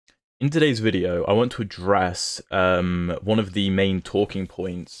In today's video, I want to address one of the main talking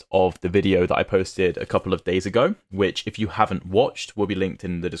points of the video that I posted a couple of days ago, which if you haven't watched, will be linked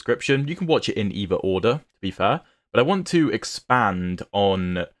in the description. You can watch it in either order, to be fair, but I want to expand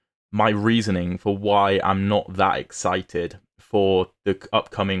on my reasoning for why I'm not that excited for the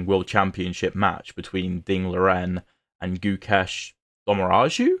upcoming World Championship match between Ding Liren and Gukesh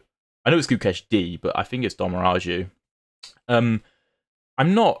Domoraju? I know it's Gukesh D, but I think it's Domoraju. I'm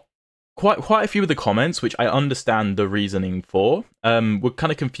not quite a few of the comments, which I understand the reasoning for, were kind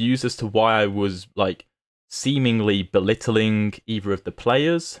of confused as to why I was like seemingly belittling either of the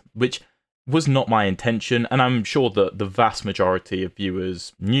players, which was not my intention, and I'm sure that the vast majority of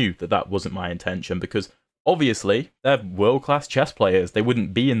viewers knew that that wasn't my intention, because obviously they're world-class chess players. They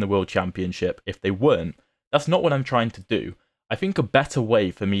wouldn't be in the World Championship if they weren't. That's not what I'm trying to do. I think a better way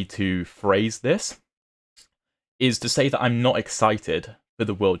for me to phrase this is to say that I'm not excited for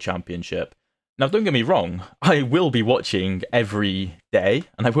the World Championship. Now, don't get me wrong, I will be watching every day,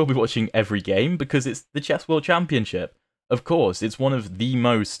 and I will be watching every game, because it's the Chess World Championship. Of course, it's one of the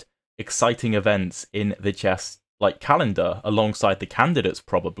most exciting events in the chess calendar, alongside the candidates,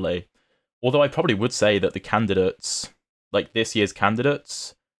 probably. Although I probably would say that the candidates, like this year's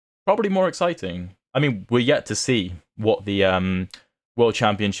candidates, probably more exciting. I mean, we're yet to see what the World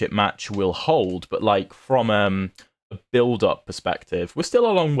Championship match will hold, but like from a build-up perspective, we're still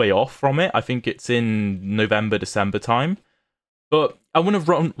a long way off from it. I think it's in November, December time. But I want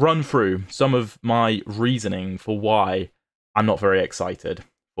to run through some of my reasoning for why I'm not very excited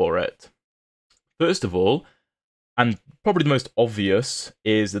for it. First of all, and probably the most obvious,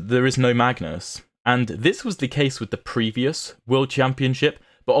 is that there is no Magnus. And this was the case with the previous World Championship,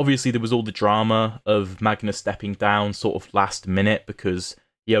 but obviously there was all the drama of Magnus stepping down sort of last minute because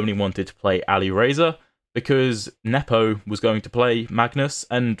he only wanted to play Ali Reza, because Nepo was going to play Magnus,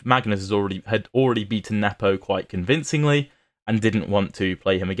 and Magnus had already beaten Nepo quite convincingly and didn't want to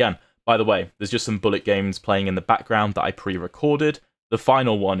play him again. By the way, there's just some bullet games playing in the background that I pre-recorded. The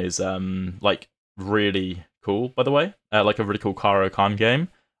final one is really cool, by the way, like a really cool Karo Khan game.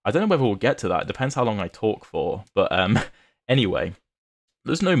 I don't know whether we'll get to that. It depends how long I talk for. But anyway,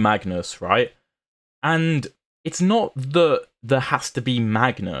 there's no Magnus, right? And it's not that there has to be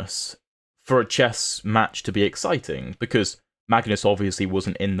Magnus for a chess match to be exciting, because Magnus obviously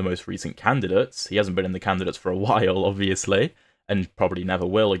wasn't in the most recent candidates. He hasn't been in the candidates for a while, obviously, and probably never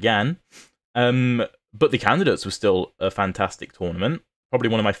will again. But the candidates were still a fantastic tournament, probably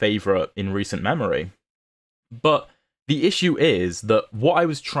one of my favourite in recent memory. But the issue is that what I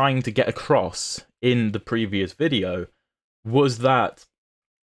was trying to get across in the previous video was that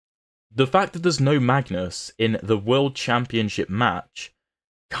the fact that there's no Magnus in the World Championship match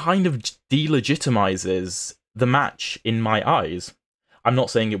kind of delegitimizes the match in my eyes. I'm not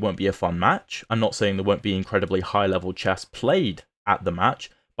saying it won't be a fun match. I'm not saying there won't be incredibly high-level chess played at the match.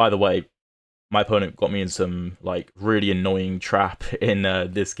 By the way, my opponent got me in some really annoying trap in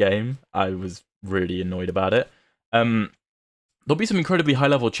this game. I was really annoyed about it. There'll be some incredibly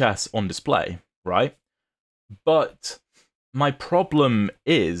high-level chess on display, right? But my problem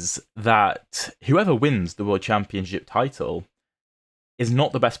is that whoever wins the World Championship title is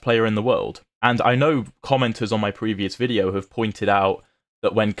not the best player in the world. And I know commenters on my previous video have pointed out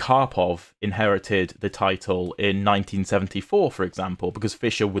that when Karpov inherited the title in 1974, for example, because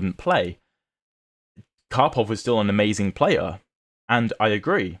Fischer wouldn't play, Karpov was still an amazing player. And I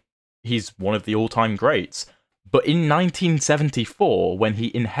agree. He's one of the all-time greats. But in 1974, when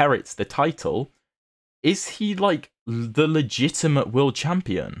he inherits the title, is he the legitimate world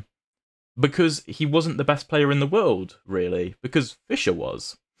champion? Because he wasn't the best player in the world, really, because Fischer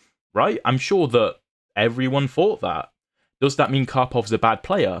was, right? I'm sure that everyone thought that. Does that mean Karpov's a bad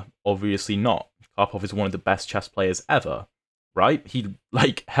player? Obviously not. Karpov is one of the best chess players ever, right? He,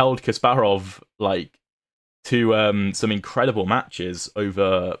 held Kasparov, to some incredible matches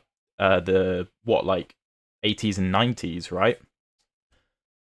over the 80s and 90s, right?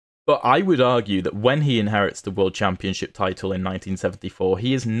 But I would argue that when he inherits the World Championship title in 1974,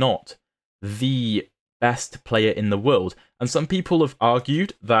 he is not the best player in the world. And some people have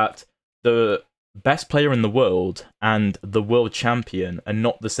argued that the best player in the world and the world champion are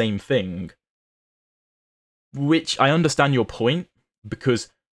not the same thing. Which I understand your point, because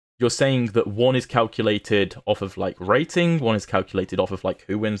you're saying that one is calculated off of rating, one is calculated off of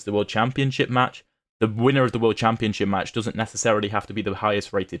who wins the World Championship match. The winner of the World Championship match doesn't necessarily have to be the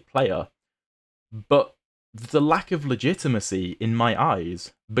highest rated player. But the lack of legitimacy in my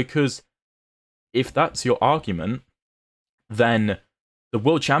eyes, because if that's your argument, then the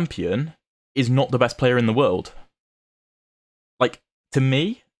world champion is not the best player in the world. To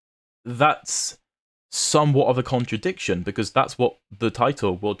me, that's somewhat of a contradiction, because that's what the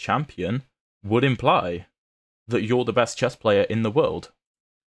title World Champion would imply, that you're the best chess player in the world.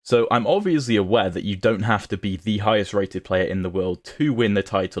 So I'm obviously aware that you don't have to be the highest rated player in the world to win the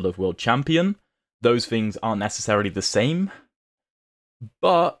title of World Champion. Those things aren't necessarily the same.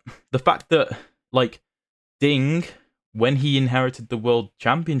 But the fact that, like, Ding, when he inherited the World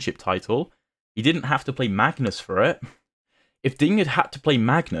Championship title, he didn't have to play Magnus for it. If Ding had to play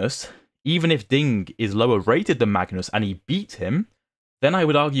Magnus, even if Ding is lower rated than Magnus and he beat him, then I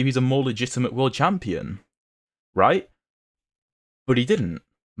would argue he's a more legitimate world champion, right? But he didn't.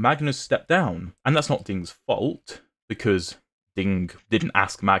 Magnus stepped down, and that's not Ding's fault, because Ding didn't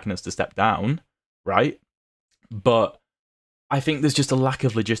ask Magnus to step down, right? But I think there's just a lack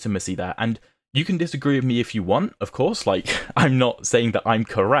of legitimacy there, and you can disagree with me if you want, of course. Like, I'm not saying that I'm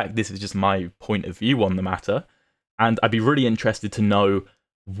correct, this is just my point of view on the matter, and I'd be really interested to know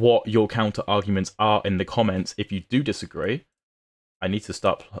what your counter arguments are in the comments if you do disagree. I need to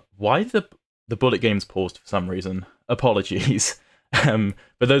stop. Why the bullet game's paused for some reason? Apologies. For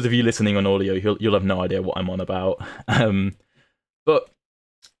those of you listening on audio, you'll have no idea what I'm on about. But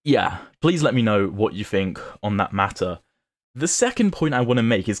yeah, please let me know what you think on that matter. The second point I want to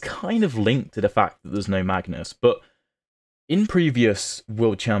make is kind of linked to the fact that there's no Magnus, but in previous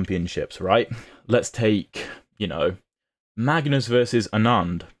World Championships, right? Let's take, you know, Magnus versus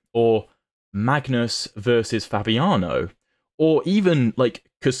Anand, or Magnus versus Fabiano, or even like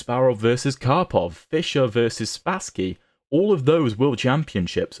Kasparov versus Karpov, Fischer versus Spassky. All of those World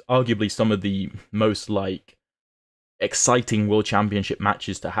Championships, arguably some of the most like exciting World Championship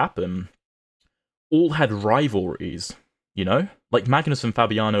matches to happen, all had rivalries, you know? Like Magnus and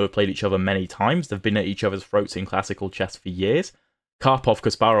Fabiano have played each other many times, they've been at each other's throats in classical chess for years.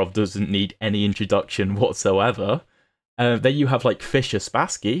 Karpov-Kasparov doesn't need any introduction whatsoever. Then you have like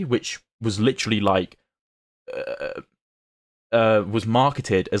Fischer-Spassky, which was literally like was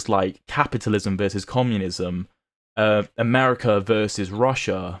marketed as like capitalism versus communism, America versus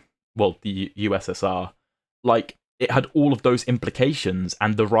Russia, well, the USSR. Like, it had all of those implications,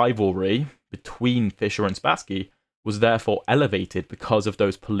 and the rivalry between Fischer and Spassky was therefore elevated because of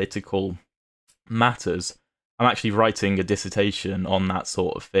those political matters. I'm actually writing a dissertation on that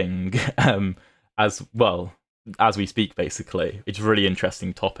sort of thing, as well, as we speak, basically. It's a really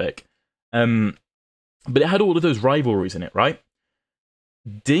interesting topic. But it had all of those rivalries in it, right?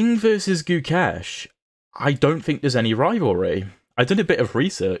 Ding versus Gukesh, I don't think there's any rivalry. I did a bit of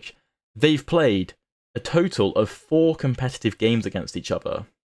research. They've played a total of 4 competitive games against each other.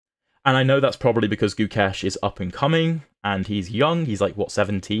 And I know that's probably because Gukesh is up and coming, and he's young, he's like, what,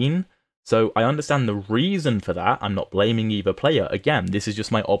 17? So I understand the reason for that. I'm not blaming either player. Again, this is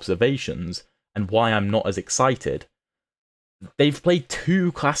just my observations, and why I'm not as excited. They've played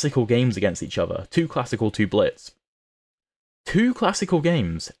 2 classical games against each other. 2 classical, 2 blitz. 2 classical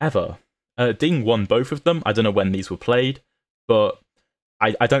games, ever. Ding won both of them. I don't know when these were played, but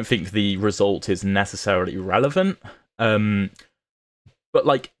I don't think the result is necessarily relevant. But,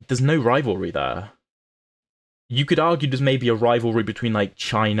 like, there's no rivalry there. You could argue there's maybe a rivalry between, like,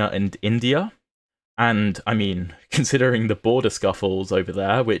 China and India. And, I mean, considering the border scuffles over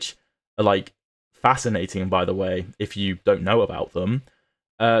there, which are, like, fascinating, by the way, if you don't know about them.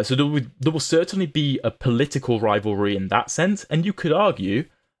 So there will certainly be a political rivalry in that sense, and you could argue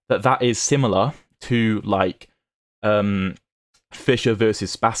that that is similar to, like, Fischer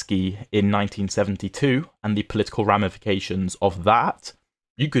versus Spassky in 1972, and the political ramifications of that.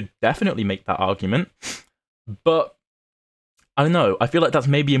 You could definitely make that argument, but I don't know, I feel like that's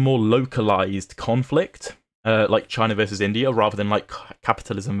maybe a more localized conflict, like China versus India, rather than like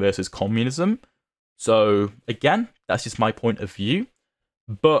capitalism versus communism. So again, that's just my point of view.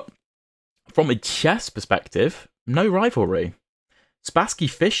 But from a chess perspective, no rivalry.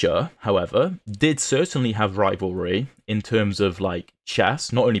 Spassky-Fischer, however, did certainly have rivalry in terms of like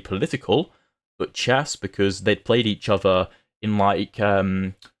chess, not only political, but chess, because they'd played each other in like,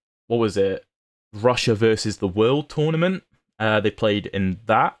 what was it? Russia versus the World tournament. They played in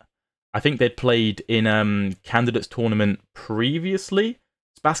that. I think they'd played in Candidates tournament previously.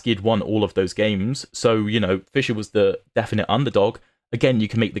 Spassky had won all of those games, so, you know, Fischer was the definite underdog. Again, you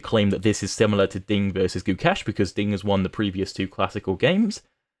can make the claim that this is similar to Ding versus Gukesh, because Ding has won the previous 2 classical games.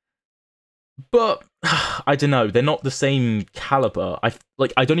 But, I don't know, they're not the same caliber.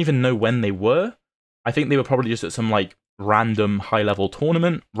 I don't even know when they were. I think they were probably just at some, like, random high-level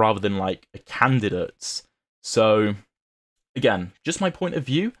tournament, rather than, like, a Candidates. So, again, just my point of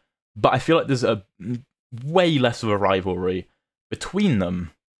view, but I feel like there's a way less of a rivalry between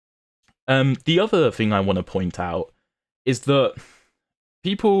them. The other thing I want to point out is that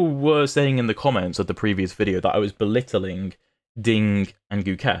people were saying in the comments of the previous video that I was belittling Ding and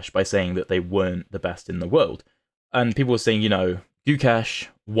Gukesh by saying that they weren't the best in the world. And people were saying, you know, Gukesh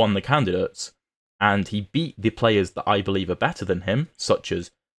won the candidates, and he beat the players that I believe are better than him, such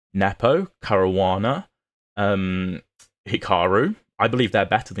as Nepo, Caruana, Hikaru. I believe they're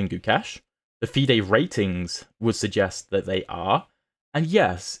better than Gukesh. The FIDE ratings would suggest that they are. And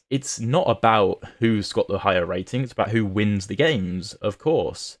yes, it's not about who's got the higher rating, it's about who wins the games, of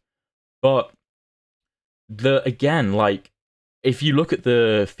course. But again, like, if you look at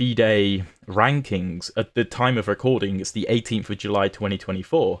the FIDE rankings at the time of recording, it's the 18th of July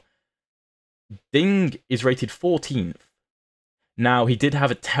 2024. Ding is rated 14th. Now, he did have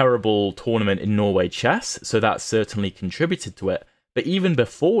a terrible tournament in Norway Chess, so that certainly contributed to it. But even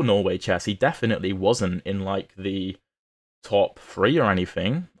before Norway Chess, he definitely wasn't in, like, the top 3 or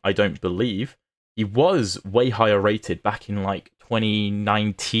anything, I don't believe. He was way higher rated back in, like,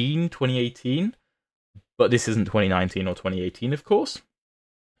 2019, 2018. But this isn't 2019 or 2018, of course.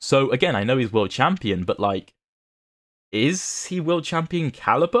 So, again, I know he's world champion, but, like, is he world champion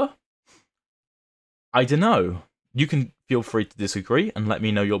caliber? I don't know. You can feel free to disagree and let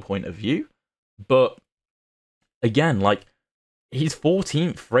me know your point of view. But, again, like, he's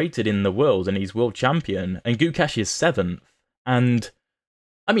 14th rated in the world and he's world champion, and Gukesh is 7th. And,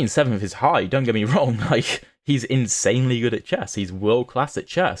 I mean, 7th is high, don't get me wrong. Like, he's insanely good at chess. He's world class at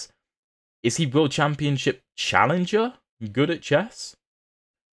chess. Is he world championship challenger good at chess?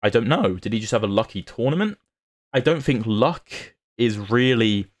 I don't know. Did he just have a lucky tournament? I don't think luck is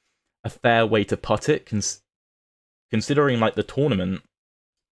really a fair way to put it, considering, like, the tournament.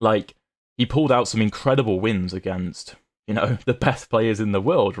 Like, he pulled out some incredible wins against, you know, the best players in the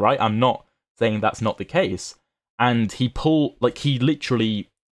world, right? I'm not saying that's not the case. And he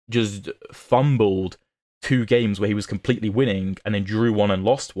literally just fumbled 2 games where he was completely winning and then drew 1 and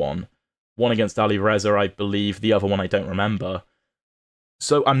lost 1. One against Ali Reza, I believe, the other one I don't remember.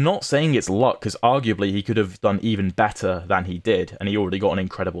 So I'm not saying it's luck, because arguably he could have done even better than he did, and he already got an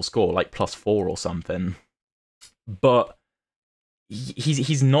incredible score, like +4 or something. But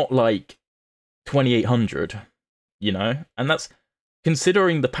he's not like 2800, you know? And that's,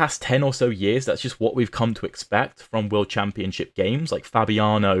 considering the past 10 or so years, that's just what we've come to expect from World Championship games, like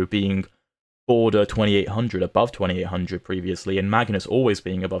Fabiano being border 2800, above 2800 previously, and Magnus always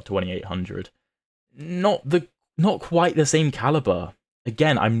being above 2800. Not quite the same caliber.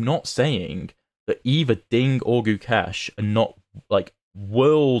 Again, I'm not saying that either Ding or Gukesh are not, like,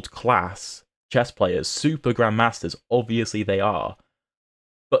 world-class chess players, super grandmasters. Obviously they are.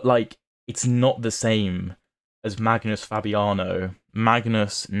 But, like, it's not the same as Magnus Fabiano,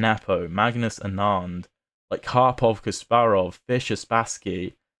 Magnus Nepo, Magnus Anand, like Karpov Kasparov, Fischer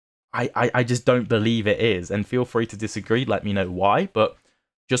Spassky. I just don't believe it is, and feel free to disagree, let me know why, but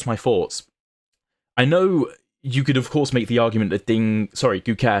just my thoughts. I know you could, of course, make the argument that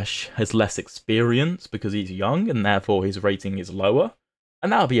Gukesh has less experience because he's young, and therefore his rating is lower,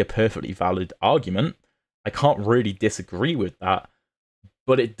 and that would be a perfectly valid argument. I can't really disagree with that,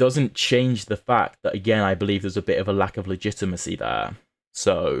 but it doesn't change the fact that, again, I believe there's a bit of a lack of legitimacy there.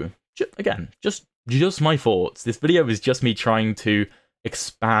 So, again, just my thoughts. This video is just me trying to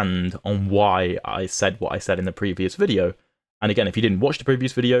expand on why I said what I said in the previous video. And again, if you didn't watch the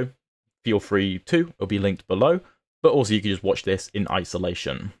previous video, feel free to, it'll be linked below, but also you can just watch this in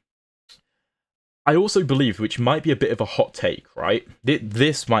isolation. I also believe, which might be a bit of a hot take, right?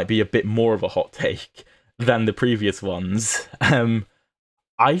 This might be a bit more of a hot take than the previous ones.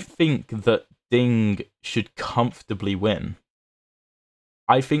 I think that Ding should comfortably win.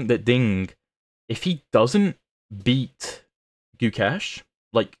 I think that Ding, if he doesn't beat Gukesh,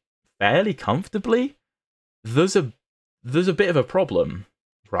 like, fairly comfortably, there's a bit of a problem,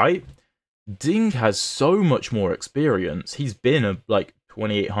 right? Ding has so much more experience. He's been a, like,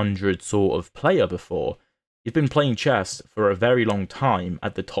 2800 sort of player before. He's been playing chess for a very long time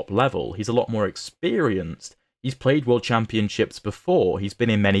at the top level. He's a lot more experienced. He's played world championships before. He's been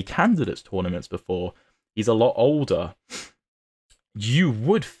in many candidates tournaments before. He's a lot older. You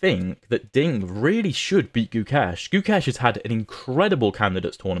would think that Ding really should beat Gukesh. Gukesh has had an incredible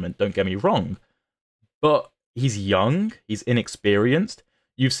candidates tournament, don't get me wrong. But he's young, he's inexperienced.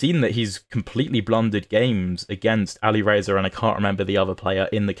 You've seen that he's completely blundered games against Ali Reza, and I can't remember the other player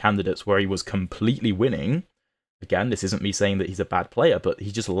in the candidates where he was completely winning. Again, this isn't me saying that he's a bad player, but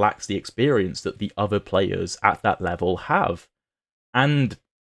he just lacks the experience that the other players at that level have. And,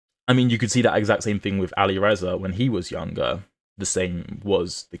 I mean, you could see that exact same thing with Ali Reza when he was younger. The same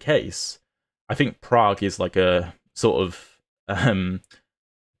was the case. I think Prague is like a sort of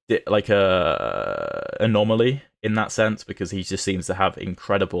like a anomaly in that sense, because he just seems to have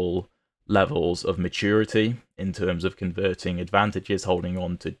incredible levels of maturity in terms of converting advantages, holding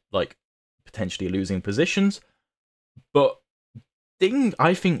on to like potentially losing positions. But Ding,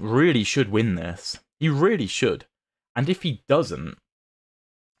 I think, really should win this. He really should. And if he doesn't,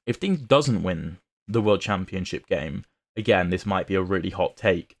 if Ding doesn't win the World Championship game, again, this might be a really hot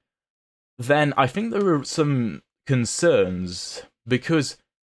take, then I think there are some concerns, because,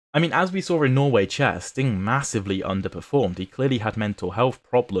 I mean, as we saw in Norway Chess, Ding massively underperformed. He clearly had mental health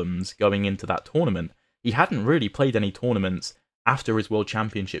problems going into that tournament. He hadn't really played any tournaments after his World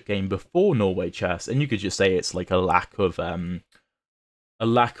Championship game before Norway Chess, and you could just say it's like a lack of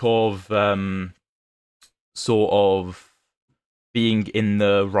sort of being in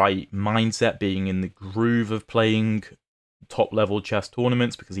the right mindset, being in the groove of playing top-level chess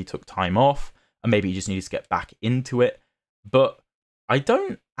tournaments, because he took time off, and maybe he just needs to get back into it. But I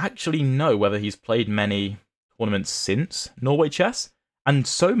don't actually know whether he's played many tournaments since Norway Chess, and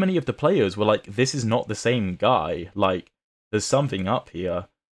so many of the players were like, this is not the same guy, like, there's something up here.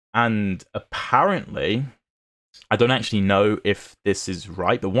 And apparently, I don't actually know if this is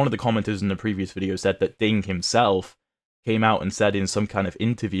right, but one of the commenters in the previous video said that Ding himself came out and said in some kind of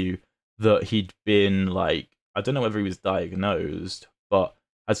interview that he'd been, like, I don't know whether he was diagnosed, but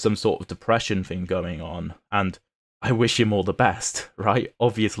had some sort of depression thing going on. And I wish him all the best, right?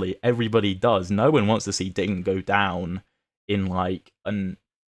 Obviously, everybody does. No one wants to see Ding go down in, like, not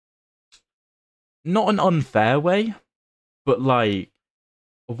an unfair way, but, like,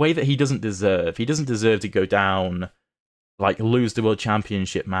 a way that he doesn't deserve. He doesn't deserve to go down, like, lose the World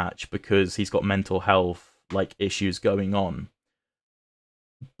Championship match because he's got mental health, like, issues going on.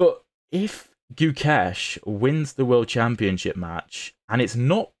 But if Gukesh wins the World Championship match, and if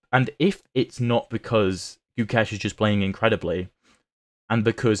it's not because Gukesh is just playing incredibly, and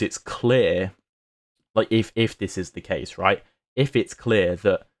because it's clear, like, if this is the case, right? If it's clear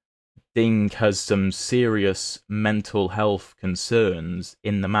that Ding has some serious mental health concerns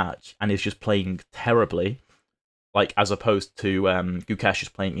in the match and is just playing terribly, like, as opposed to Gukesh is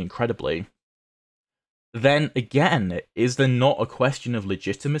playing incredibly, then again, is there not a question of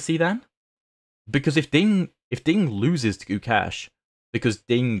legitimacy then? Because if Ding loses to Gukesh because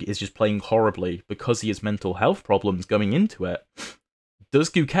Ding is just playing horribly because he has mental health problems going into it, does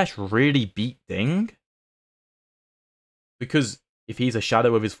Gukesh really beat Ding? Because if he's a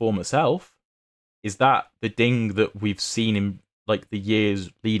shadow of his former self, is that the Ding that we've seen in, like, the years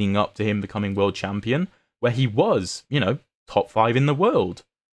leading up to him becoming world champion, where he was, you know, top 5 in the world?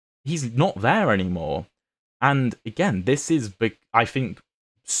 He's not there anymore. And again, this is, I think,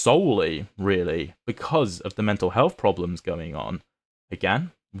 solely, really, because of the mental health problems going on.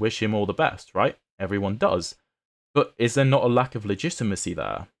 Again, wish him all the best, right? Everyone does. But is there not a lack of legitimacy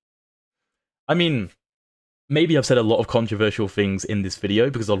there? I mean, maybe I've said a lot of controversial things in this video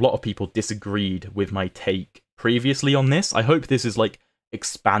because a lot of people disagreed with my take previously on this. I hope this has, like,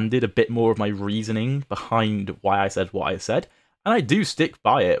 expanded a bit more of my reasoning behind why I said what I said. And I do stick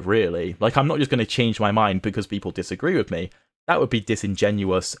by it, really. Like, I'm not just going to change my mind because people disagree with me. That would be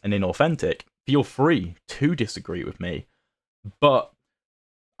disingenuous and inauthentic. Feel free to disagree with me. But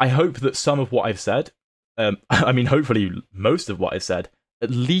I hope that some of what I've said, I mean, hopefully most of what I've said,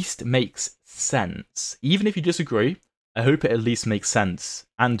 at least makes sense. Even if you disagree, I hope it at least makes sense.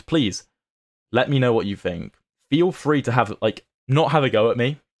 And please, let me know what you think. Feel free to have, like, not have a go at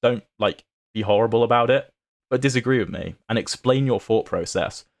me. Don't, like, be horrible about it. But disagree with me and explain your thought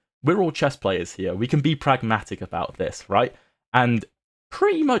process. We're all chess players here. We can be pragmatic about this, right? And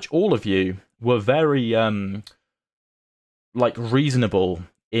pretty much all of you were very, like, reasonable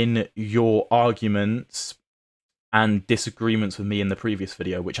in your arguments and disagreements with me in the previous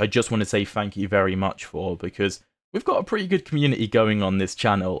video, which I just want to say thank you very much for, because we've got a pretty good community going on this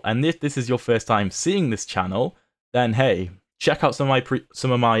channel. And if this is your first time seeing this channel, then hey, check out some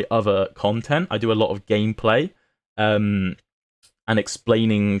of my other content. I do a lot of gameplay and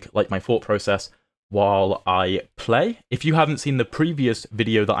explaining, like, my thought process while I play. If you haven't seen the previous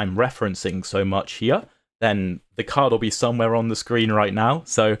video that I'm referencing so much here, then the card will be somewhere on the screen right now.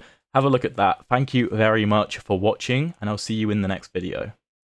 So have a look at that. Thank you very much for watching, and I'll see you in the next video.